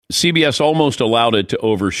CBS almost allowed it to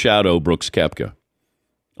overshadow Brooks Koepka.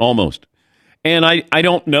 Almost. And I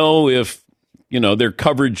don't know if, their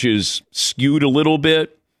coverage is skewed a little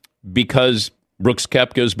bit because Brooks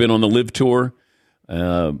Koepka has been on the LIV Tour.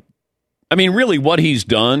 Really what he's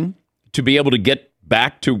done to be able to get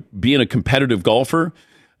back to being a competitive golfer,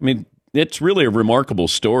 it's really a remarkable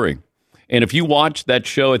story. And if you watch that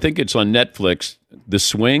show, I think it's on Netflix, The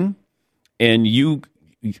Swing, and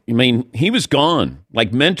he was gone.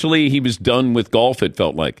 Like mentally, he was done with golf, it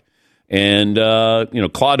felt like. And,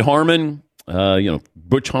 Claude Harmon,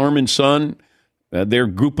 Butch Harmon's son, their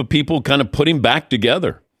group of people kind of put him back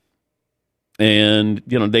together. And,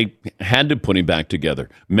 they had to put him back together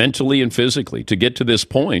mentally and physically to get to this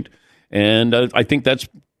point. And I think that's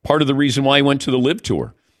part of the reason why he went to the LIV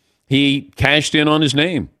Tour. He cashed in on his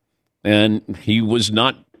name, and he was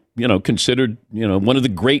not, considered, one of the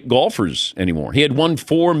great golfers anymore. He had won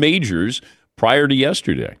 4 majors prior to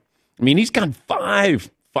yesterday. He's got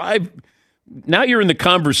five. Now you're in the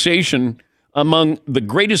conversation among the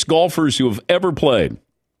greatest golfers who have ever played.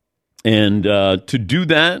 And to do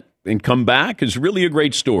that and come back is really a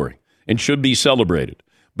great story and should be celebrated.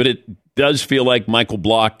 But it does feel like Michael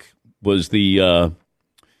Block was it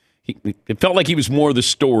felt like he was more the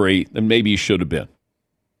story than maybe he should have been.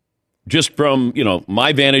 Just from,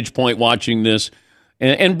 my vantage point watching this.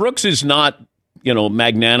 And Brooks is not,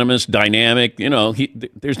 magnanimous, dynamic.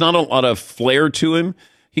 There's not a lot of flair to him.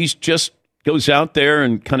 He's just goes out there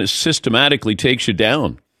and kind of systematically takes you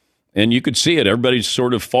down. And you could see it. Everybody's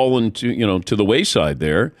sort of fallen to the wayside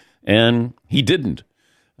there. And he didn't.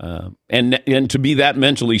 And to be that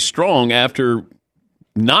mentally strong after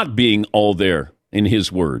not being all there, in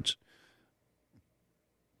his words.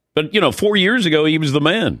 But, 4 years ago, he was the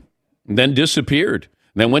man. Then disappeared.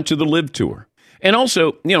 Then went to the LIV Tour. And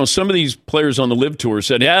also, some of these players on the LIV Tour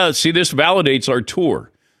said, yeah, see, this validates our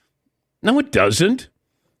tour. No, it doesn't.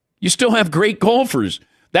 You still have great golfers.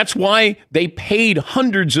 That's why they paid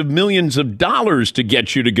hundreds of millions of dollars to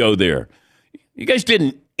get you to go there. You guys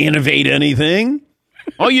didn't innovate anything.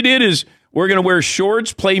 All you did is, we're going to wear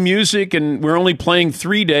shorts, play music, and we're only playing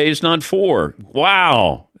 3 days, not 4.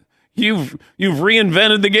 Wow. You've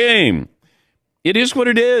reinvented the game. It is what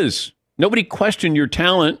it is. Nobody questioned your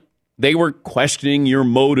talent. They were questioning your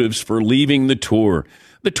motives for leaving the tour.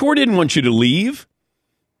 The tour didn't want you to leave.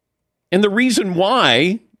 And the reason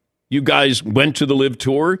why you guys went to the LIV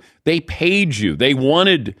Tour, they paid you. They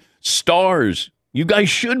wanted stars. You guys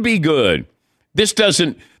should be good. This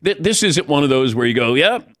isn't one of those where you go,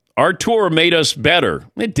 yeah, our tour made us better.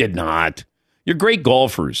 It did not. You're great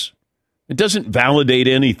golfers. It doesn't validate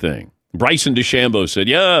anything. Bryson DeChambeau said,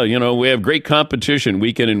 yeah, we have great competition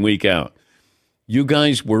week in and week out. You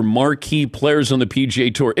guys were marquee players on the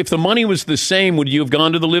PGA Tour. If the money was the same, would you have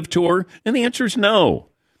gone to the LIV Tour? And the answer is no.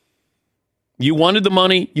 You wanted the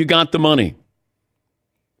money, you got the money.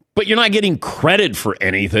 But you're not getting credit for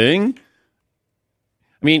anything.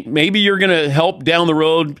 Maybe you're going to help down the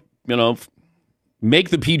road, make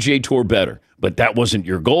the PGA Tour better. But that wasn't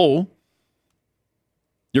your goal.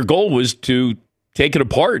 Your goal was to take it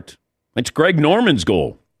apart. That's Greg Norman's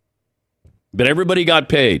goal. But everybody got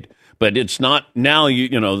paid. But it's not now,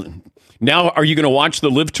 now are you going to watch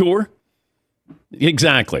the LIV Tour?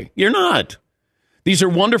 Exactly. You're not. These are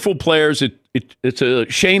wonderful players. It's a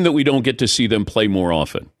shame that we don't get to see them play more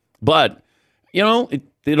often. But,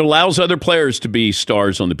 it allows other players to be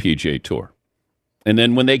stars on the PGA Tour. And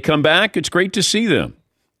then when they come back, it's great to see them.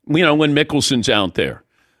 When Mickelson's out there,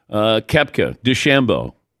 Koepka,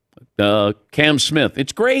 DeChambeau, Cam Smith,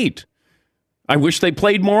 it's great. I wish they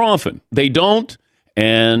played more often. They don't,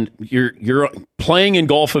 and you're playing in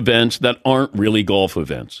golf events that aren't really golf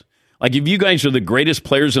events. Like if you guys are the greatest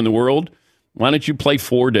players in the world, why don't you play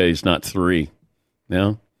 4 days, not 3?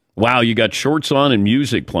 Wow, you got shorts on and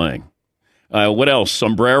music playing. What else?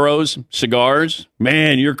 Sombreros, cigars?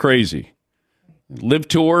 Man, you're crazy. LIV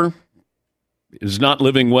Tour is not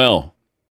living well.